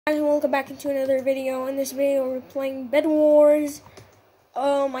Guys, welcome back into another video. In this video, we're playing Bed Wars,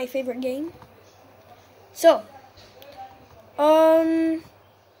 my favorite game. So, yeah,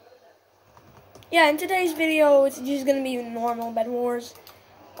 in today's video, it's just gonna be normal Bed Wars.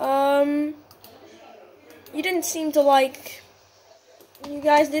 You guys didn't seem to like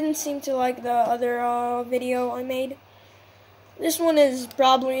the other video I made. This one is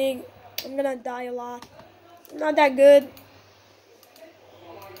probably, I'm gonna die a lot. I'm not that good.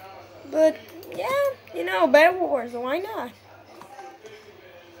 But, yeah, you know, Bed Wars, why not?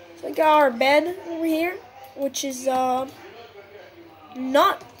 So we got our bed over here, which is, not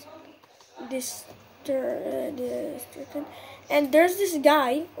disturbed. And there's this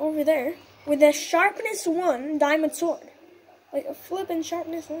guy over there with a sharpness 1 diamond sword. Like a flippin'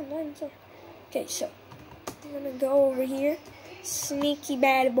 sharpness 1 diamond sword. Okay, so, I'm gonna go over here. Sneaky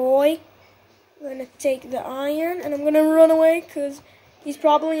bad boy. I'm gonna take the iron, and I'm gonna run away, because he's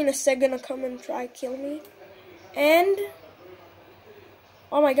probably in a sec gonna come and try to kill me. And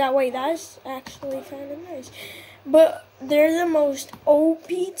oh my god, wait, that's actually kind of nice. But they're the most OP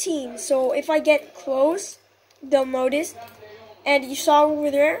team, so if I get close, they'll notice. And you saw over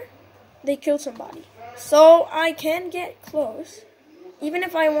there, they killed somebody. So I can get close, even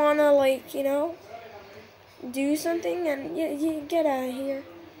if I wanna, like, you know, do something. And you get out of here.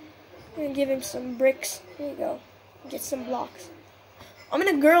 I'm gonna give him some bricks. Here you go. Get some blocks. I'm in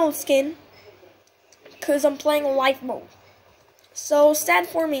a girl skin because I'm playing life mode. So sad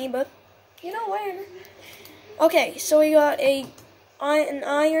for me, but you know, whatever. Okay, so we got an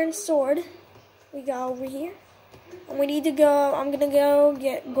iron sword. We got over here, and we need to go. I'm gonna go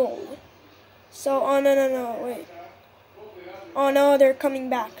get gold. So no, wait. Oh no, they're coming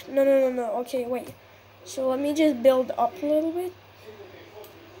back. No. Okay, wait. So let me just build up a little bit.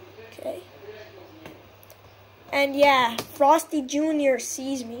 Okay. And yeah, Frosty Jr.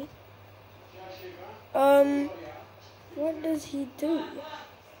 sees me. What does he do?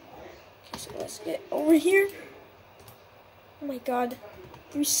 Okay, so let's get over here. Oh my god.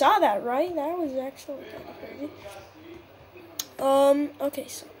 You saw that, right? That was actually kind of crazy. Okay,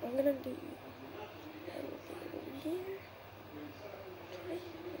 so I'm gonna do over here.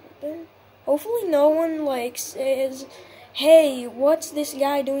 Okay, hopefully no one, like, says, hey, what's this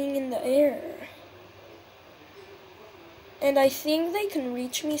guy doing in the air? And I think they can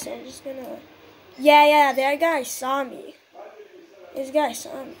reach me, so I'm just gonna... Yeah, that guy saw me. This guy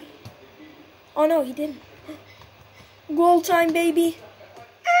saw me. Oh no, he didn't. Goal time, baby.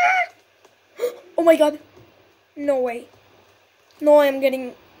 Oh my god. No way. No, I'm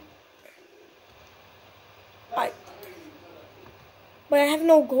getting... But I have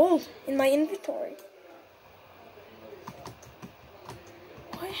no gold in my inventory.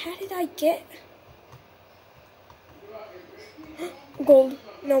 How did I get... Gold.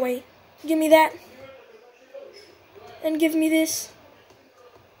 No way. Give me that. And give me this.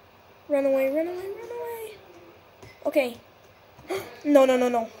 Run away. Okay. No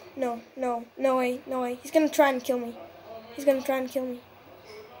way. He's gonna try and kill me.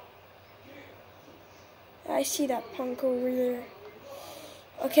 I see that punk over there.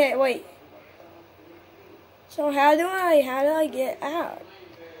 Okay, wait. So how do I get out?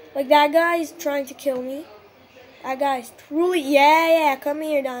 Like, that guy's trying to kill me. That guy's truly... Yeah, come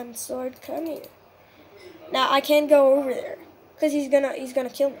here, diamond sword. Come here. Now, I can't go over there, because he's gonna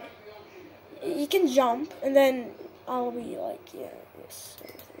kill me. He can jump, and then I'll be like, yeah, this.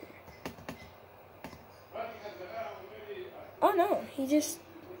 Oh, no. He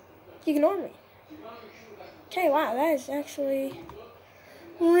ignored me. Okay, wow, that is actually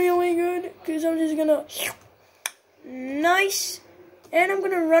really good, because I'm just gonna... Nice. And I'm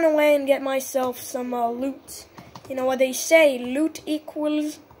gonna run away and get myself some loot. You know what they say, loot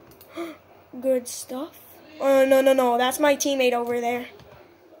equals good stuff. Oh, no, that's my teammate over there.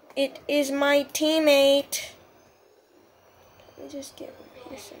 It is my teammate. Let me just get over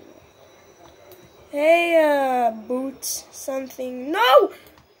here somewhere. Hey, boots, something. No!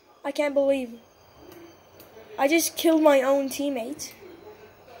 I can't believe I just killed my own teammate.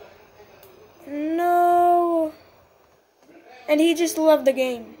 No. And he just loved the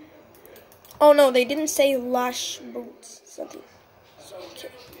game. Oh no, they didn't say lush boots. Something. Okay,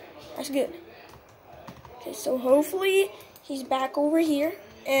 that's good. Okay, so hopefully he's back over here,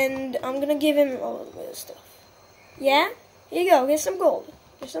 and I'm gonna give him a little bit of stuff. Yeah? Here you go. Get some gold.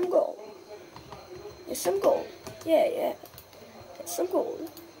 Yeah. Get some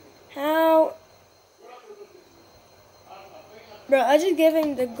gold. How? Bro, I just gave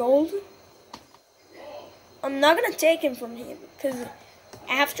him the gold. I'm not gonna take him from him, because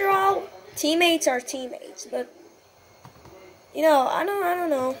after all, teammates are teammates, but You know, I don't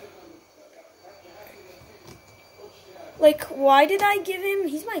know. Like, why did I give him?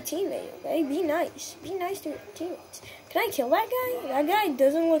 He's my teammate, okay? Be nice. Be nice to your teammates. Can I kill that guy? That guy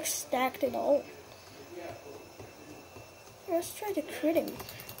doesn't look stacked at all. Let's try to crit him.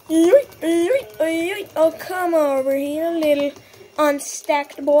 Oh, come over here, little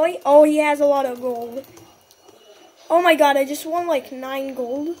unstacked boy. Oh, he has a lot of gold. Oh my god, I just won like 9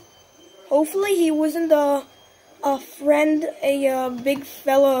 gold. Hopefully he wasn't a big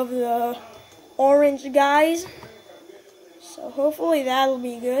fella of the orange guys. So hopefully that'll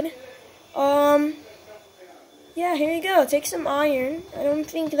be good. Yeah, here you go. Take some iron. I don't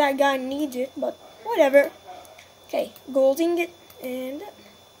think that guy needs it, but whatever. Okay, gold ingot and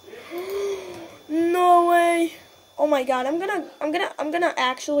no way. Oh my god, I'm gonna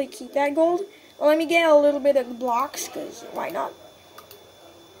actually keep that gold. Let me get a little bit of blocks, cause why not?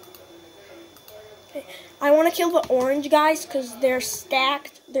 Okay, I want to kill the orange guys, cause they're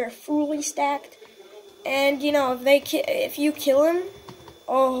stacked. They're fully stacked. And you know, if you kill him,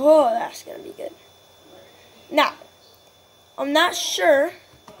 oh, that's gonna be good. Now, I'm not sure.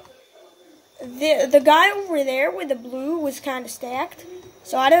 The guy over there with the blue was kind of stacked,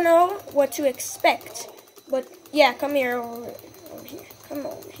 so I don't know what to expect. But yeah, come here over here. Come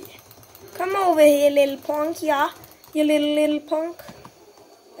over here. Come over here, little punk, yeah, you little punk.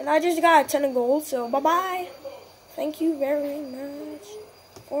 And I just got a ton of gold, so bye bye. Thank you very much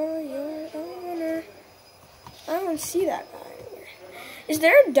for your honor. I don't see that guy anywhere. Is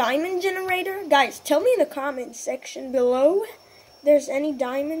there a diamond generator? Guys, tell me in the comments section below if there's any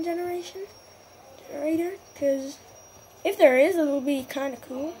diamond generator. Because if there is, it'll be kind of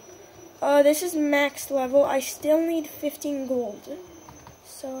cool. This is max level. I still need 15 gold.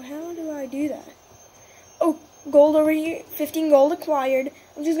 So how do I do that? Oh, gold over here. 15 gold acquired.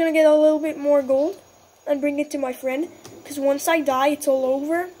 I'm just going to get a little bit more gold and bring it to my friend. Because once I die, it's all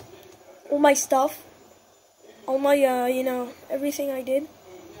over. All my stuff. All my, you know, everything I did.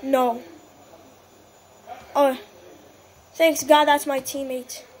 No. Thanks God that's my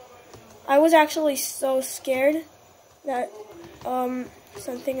teammate. I was actually so scared that,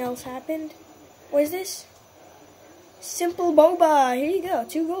 something else happened. What is this? Simple boba. Here you go.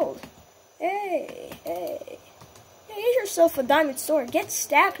 2 gold. Hey. Hey, get yourself a diamond sword. Get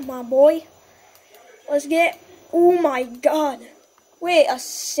stacked, my boy. Let's get... Oh, my God. Wait a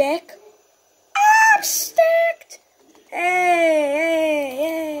sec. I'm stacked.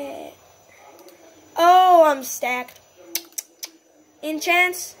 Hey. Oh, I'm stacked.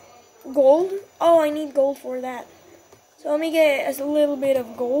 Enchants. Gold. Oh, I need gold for that. So let me get a little bit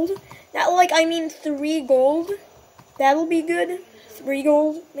of gold. Not like, I mean 3 gold. That'll be good. 3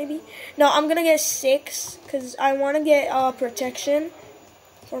 gold, maybe. No, I'm gonna get 6, because I want to get protection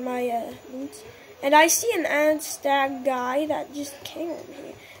for my boots. And I see an unstacked guy that just came over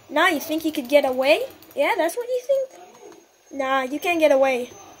here. Now, you think he could get away? Yeah, that's what you think? Nah, you can't get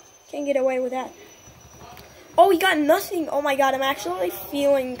away. Can't get away with that. Oh, he got nothing. Oh my god, I'm actually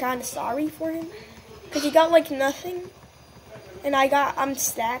feeling kind of sorry for him. Because he got like nothing. And I'm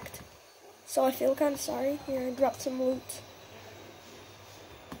stacked. So I feel kind of sorry. Here, I dropped some loot.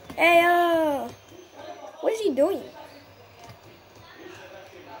 Hey, what is he doing?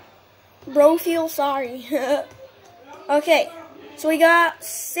 Bro feels sorry. Okay, so we got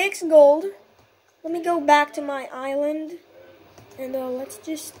 6 gold. Let me go back to my island. And let's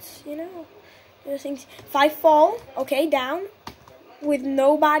just, you know, things. If I fall, okay, down, with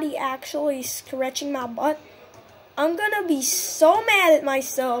nobody actually scratching my butt, I'm gonna be so mad at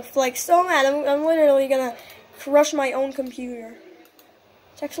myself. Like, so mad. I'm literally gonna crush my own computer.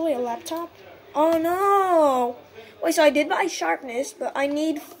 It's actually a laptop. Oh no! Wait, so I did buy sharpness, but I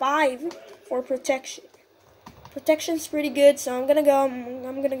need 5 for protection. Protection's pretty good, so I'm gonna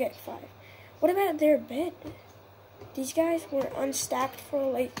get 5. What about their bed? These guys were unstacked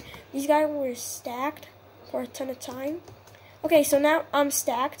for these guys were stacked for a ton of time. Okay, so now I'm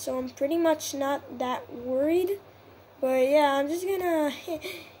stacked, so I'm pretty much not that worried. But yeah, I'm just gonna,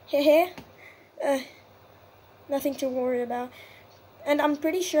 nothing to worry about. And I'm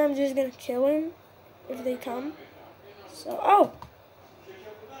pretty sure I'm just gonna kill him if they come. So, oh,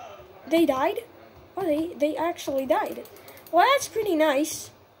 they died? Oh, they actually died. Well, that's pretty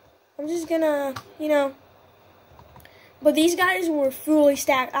nice. I'm just gonna, you know. But these guys were fully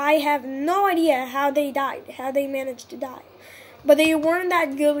stacked. I have no idea how they died, how they managed to die. But they weren't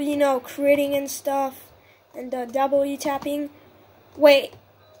that good, you know, critting and stuff, and W tapping. Wait,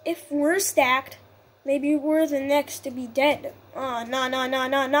 if we're stacked, maybe we're the next to be dead.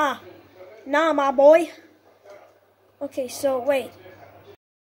 Nah, my boy. Okay, so wait.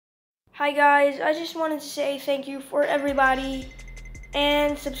 Hi guys, I just wanted to say thank you for everybody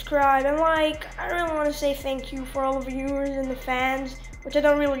and subscribe and like. I really want to say thank you for all the viewers and the fans, which I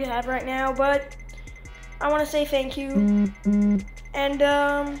don't really have right now, but I want to say thank you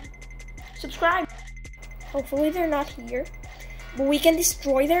and subscribe. Hopefully they're not here, but we can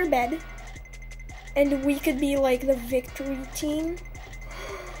destroy their bed and we could be like the victory team.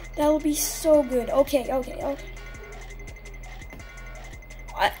 That would be so good. Okay.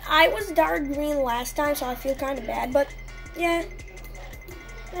 I was dark green last time, so I feel kind of bad, but yeah,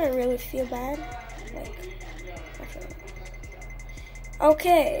 I don't really feel bad.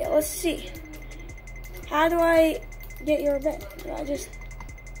 Okay, let's see. How do I get your bed? Do I just...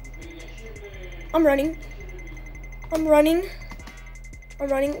 I'm running. We're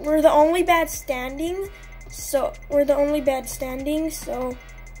the only bad standing, so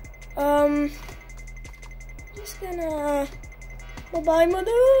just gonna... Bye-bye,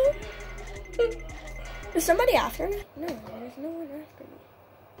 mother. Is somebody after me? No, there's no one after me.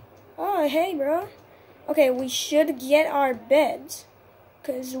 Oh, hey, bro. Okay, we should get our beds,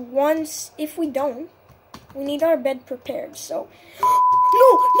 because if we don't, we need our bed prepared, so... No,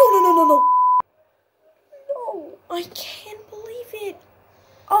 I can't believe it.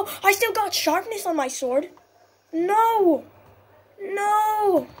 Oh, I still got sharpness on my sword. No.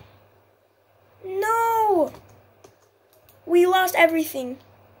 We lost everything.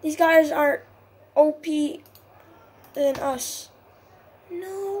 These guys are OP than us.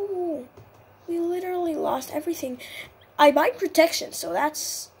 No. We literally lost everything. I buy protection, so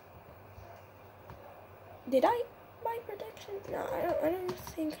that's... Did I buy protection? No, I don't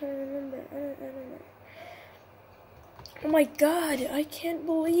think I remember. I don't know. Oh my god, I can't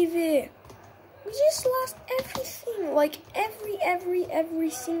believe it. We just lost everything. Like every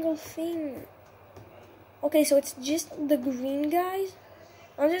single thing. Okay, so it's just the green guys.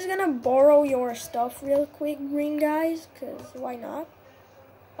 I'm just gonna borrow your stuff real quick, green guys, because why not?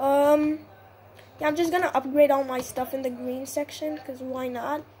 Yeah, I'm just gonna upgrade all my stuff in the green section, because why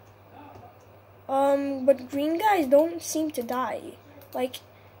not? But green guys don't seem to die. Like,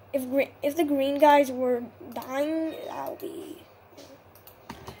 if the green guys were dying, that'll be...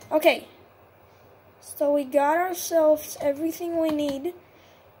 Okay. So we got ourselves everything we need.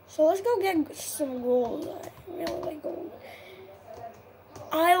 So let's go get some gold. I really like gold.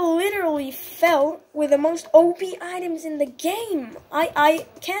 I literally fell with the most OP items in the game. I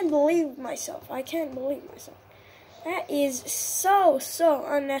can't believe myself. That is so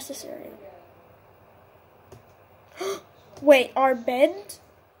unnecessary. Wait, our bed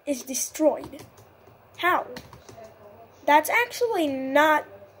is destroyed. How? That's actually not...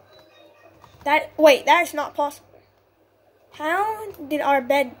 Wait, that's not possible. How did our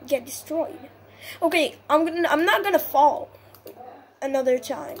bed get destroyed? Okay, I'm not gonna fall another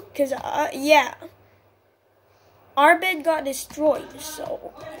time, cause yeah, our bed got destroyed.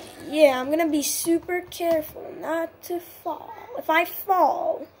 So yeah, I'm gonna be super careful not to fall. If I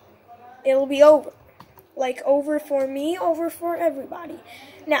fall, it'll be over. Like over for me, over for everybody.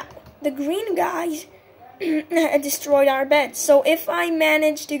 Now the green guys destroyed our bed. So if I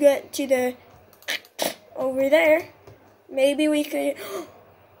manage to get to the over there. Maybe we could...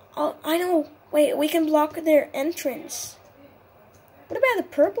 Oh, I know. Wait, we can block their entrance. What about the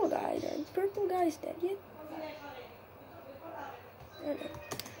purple guys? Are the purple guys dead yet? I don't know.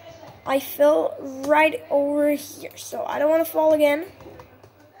 I fell right over here, so I don't want to fall again.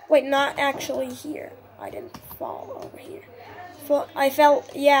 Wait, not actually here. I didn't fall over here. I fell,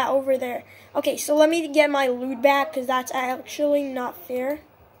 yeah, over there. Okay, so let me get my loot back, because that's actually not fair.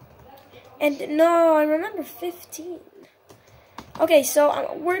 And no, I remember 15. Okay,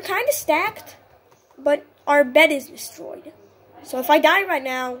 so we're kind of stacked, but our bed is destroyed. So if I die right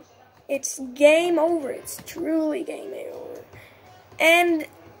now, it's game over. It's truly game over. And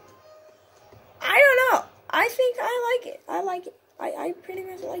I don't know. I think I like it. I pretty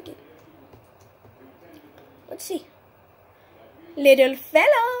much like it. Let's see. Little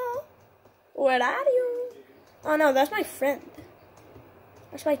fella, where are you? Oh no, that's my friend.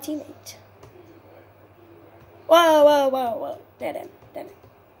 That's my teammate. Whoa. Dead end.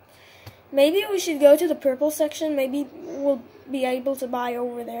 Maybe we should go to the purple section. Maybe we'll be able to buy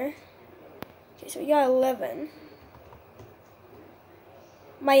over there. Okay, so we got 11.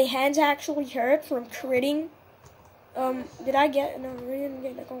 My hands actually hurt from critting. Did I get... No, we didn't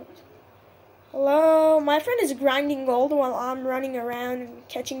get the gold. Hello? My friend is grinding gold while I'm running around and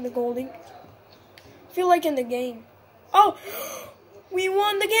catching the goldie. I feel like in the game. Oh! We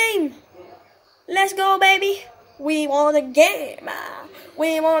won the game! Let's go, baby! We won the game.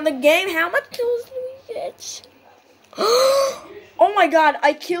 We won the game. How much kills do we get? Oh my god,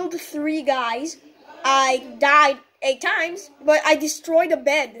 I killed 3 guys. I died 8 times, but I destroyed a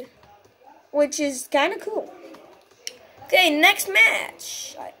bed, which is kind of cool. Okay, next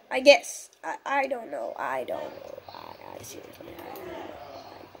match. I guess. I don't know. I seriously.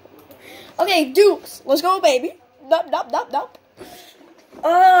 Okay, dupes. Let's go, baby. Dup.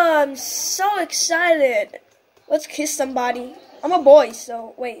 Oh, I'm so excited. Let's kiss somebody. I'm a boy,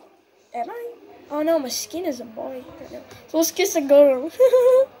 so wait. Am I? Oh no, my skin is a boy. So let's kiss a girl.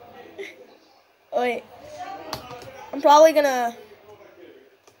 Wait. I'm probably gonna...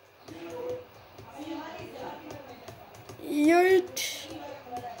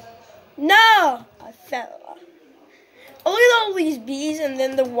 No! I fell. Oh, look at all these bees and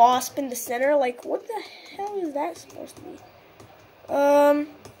then the wasp in the center. Like, what the hell is that supposed to be?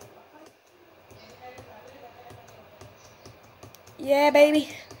 Yeah, baby.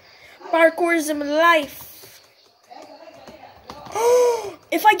 Parkour's in my life.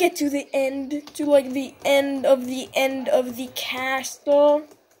 If I get to the end, to like the end of the castle.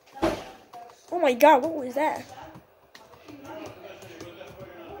 Oh my god, what was that?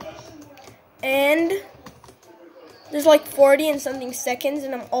 And there's like 40 and something seconds,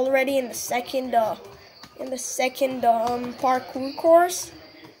 and I'm already in the second parkour course,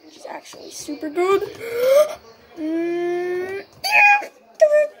 which is actually super good.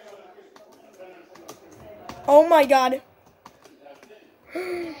 Oh my god.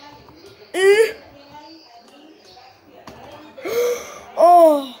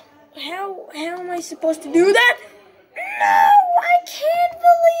 Oh, how am I supposed to do that? No, I can't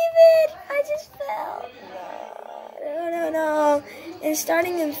believe it. I just fell. No. It's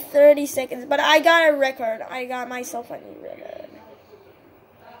starting in 30 seconds, but I got a record. I got myself a new record.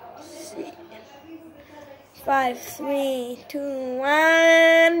 Let's see. 5, 3, 2,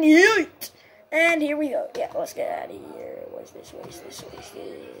 1, yeet! And here we go. Yeah, let's get out of here. What's this?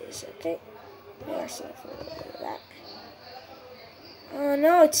 Okay. We are safe for that. Oh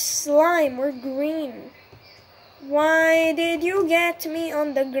no, it's slime. We're green. Why did you get me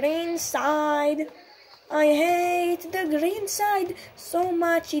on the green side? I hate the green side so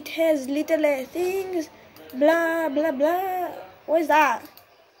much. It has little things. Blah, blah, blah. What is that?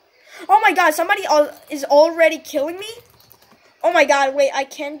 Oh my god, somebody is already killing me? Oh my god, wait, I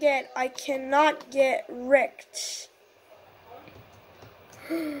cannot get wrecked.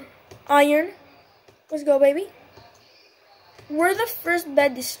 Iron. Let's go, baby. We're the first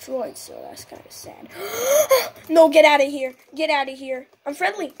bed destroyed, so that's kind of sad. No, get out of here. Get out of here. I'm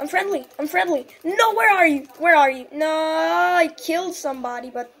friendly. No, where are you? No, I killed somebody,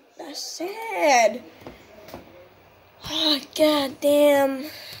 but that's sad. Oh, god damn,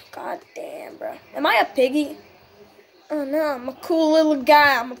 bro. Am I a piggy? Oh no, I'm a cool little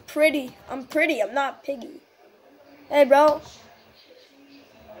guy. I'm pretty. I'm not piggy. Hey, bro.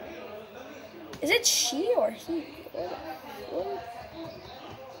 Is it she or he?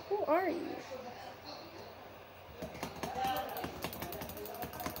 Who are you?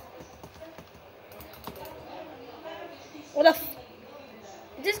 What the f...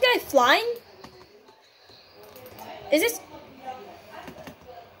 Is this guy flying? Is this...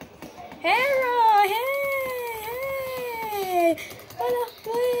 Hera, hey! What a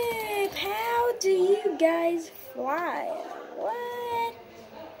flip! How do you guys fly? What?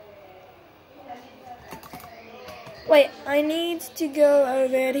 Wait, I need to go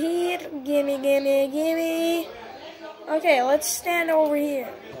over here. Gimme. Okay, let's stand over here.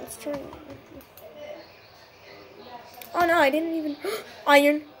 Let's turn. Oh no, I didn't even...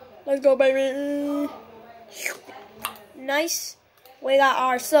 Iron. Let's go, baby. Nice. We got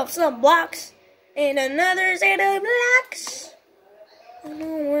ourselves some blocks. And another set of blocks. Oh no,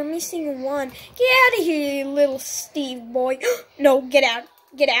 we're missing one. Get out of here, you little Steve boy. No, get out.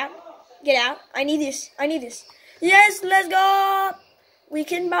 I need this. Yes, let's go. We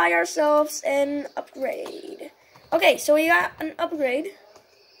can buy ourselves an upgrade. Okay, so we got an upgrade.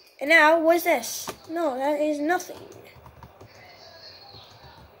 And now, what's this? No, that is nothing.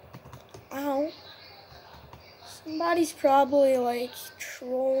 Ow. Somebody's probably, like,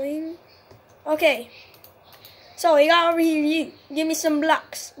 trolling. Okay. So, we got over here you. Give me some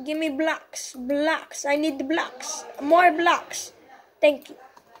blocks. Give me blocks. I need the blocks. More blocks. Thank you.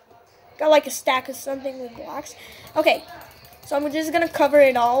 Got like a stack of something with blocks. Okay, so I'm just gonna cover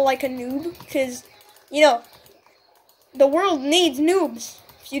it all like a noob, because, you know, the world needs noobs.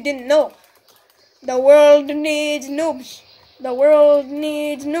 If you didn't know, the world needs noobs.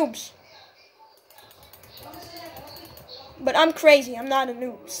 But I'm crazy. I'm not a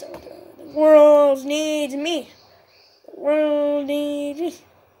noob, so the world needs me.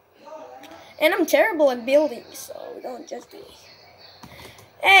 And I'm terrible at building, so don't judge me.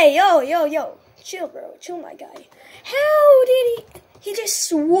 Hey, yo. Chill, bro. Chill, my guy. How did he just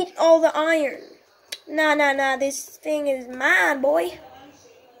swooped all the iron. Nah. This thing is mine, boy.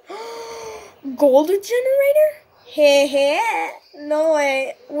 Gold generator? Heh. No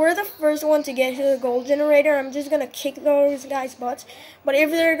way. We're the first one to get to the gold generator. I'm just gonna kick those guys' butts. But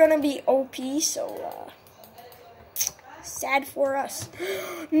if they're gonna be OP, so, sad for us.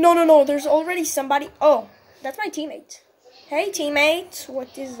 No. There's already somebody. Oh, that's my teammate. Hey, teammate.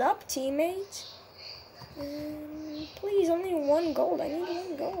 What is up, teammate? Please, only 1 gold. I need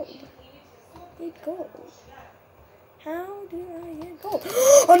 1 gold. I need gold. How do I get gold?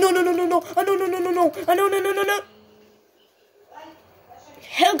 Oh, no. No.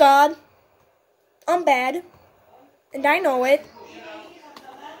 Hell, God. I'm bad. And I know it.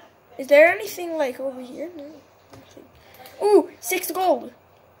 Is there anything, like, over here? No. Ooh, 6 gold.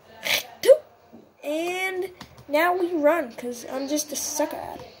 And now we run, because I'm just a sucker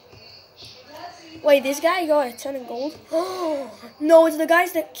at it. Wait, this guy got a ton of gold? Oh, no, it's the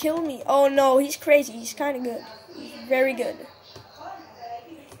guys that killed me. Oh, no, he's crazy. He's kind of good. He's very good.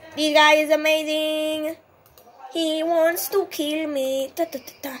 This guy is amazing. He wants to kill me.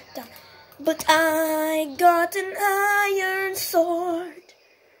 But I got an iron sword,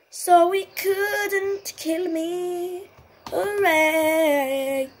 so he couldn't kill me.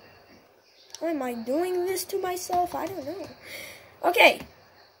 Hooray. Why am I doing this to myself? I don't know. Okay.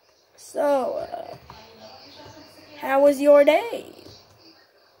 So, how was your day?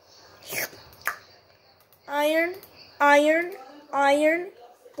 Iron.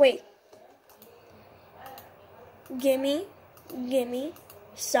 Wait. Gimme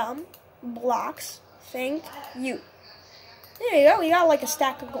some blocks. Thank you. There you go. We got like a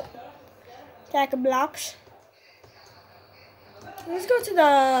stack of gold. Stack of blocks. Let's go to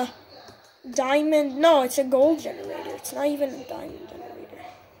the diamond. No, it's a gold generator. It's not even a diamond generator.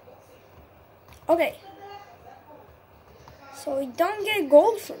 Okay. So we don't get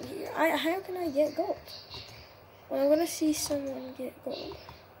gold from here. How can I get gold? Well, I'm gonna see someone get gold.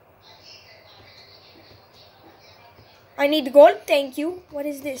 I need gold, thank you. What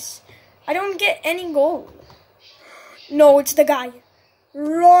is this? I don't get any gold. No, it's the guy.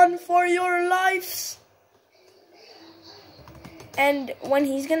 Run for your lives. And when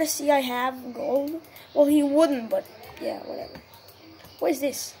he's gonna see I have gold, well, he wouldn't, but yeah, whatever. What is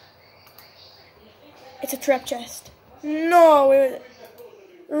this? It's a trap chest. No,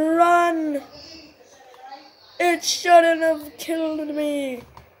 run. It shouldn't have killed me.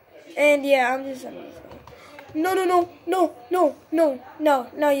 And yeah, I'm just No, you don't. No,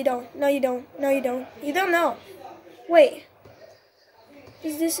 you don't. You don't know. Wait.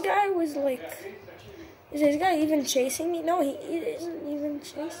 Is this guy is this guy even chasing me? No, he isn't even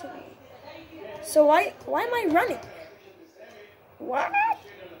chasing me. So why am I running? What?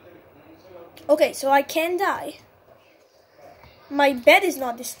 Okay, so I can die. My bed is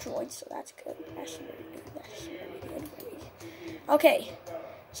not destroyed, so that's good. That's very good. That's very good. Okay.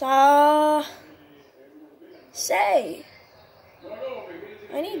 So say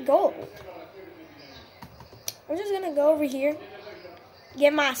I need gold. I'm just gonna go over here,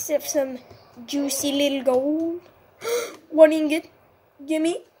 get myself some juicy little gold. 1 ingot.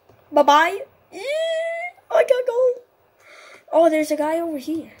 Gimme. Bye-bye. Yeah, I got gold. Oh, there's a guy over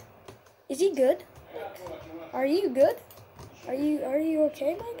here. Is he good? Are you good? Are you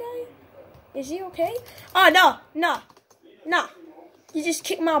okay, my guy? Is he okay? Oh, no. You just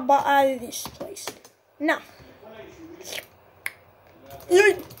kicked my butt out of this place. No.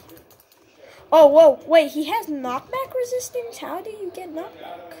 Oh, whoa, wait, he has knockback resistance? How do you get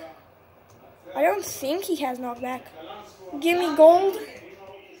knockback? I don't think he has knockback. Give me gold.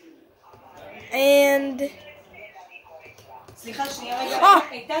 And...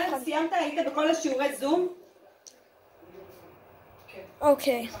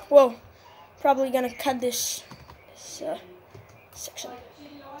 Okay, well, probably gonna cut this section.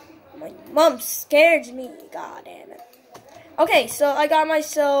 My mom scares me, god damn it. Okay, so I got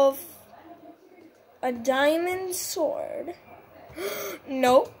myself a diamond sword.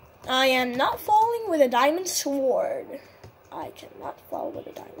 No, I am not falling with a diamond sword. I cannot fall with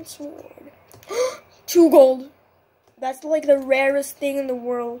a diamond sword. 2 gold. That's like the rarest thing in the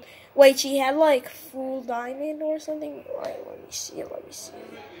world. Wait, she had like full diamond or something? Alright, let me see.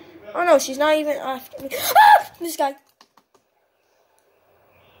 Oh no, she's not even after me. Ah! This guy.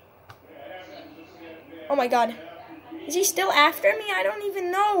 Oh my god. Is he still after me? I don't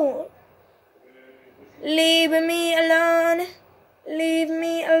even know. Leave me alone. Leave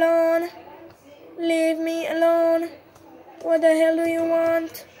me alone. Leave me alone. What the hell do you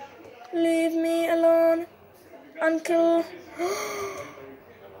want? Leave me alone. Uncle.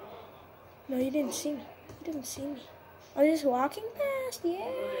 No, you didn't see me. You didn't see me. I was just walking past.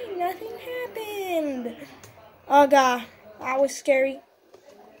 Yay, nothing happened. Oh, God. That was scary.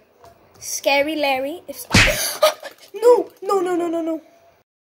 Scary Larry. No, no, no, no, no, no.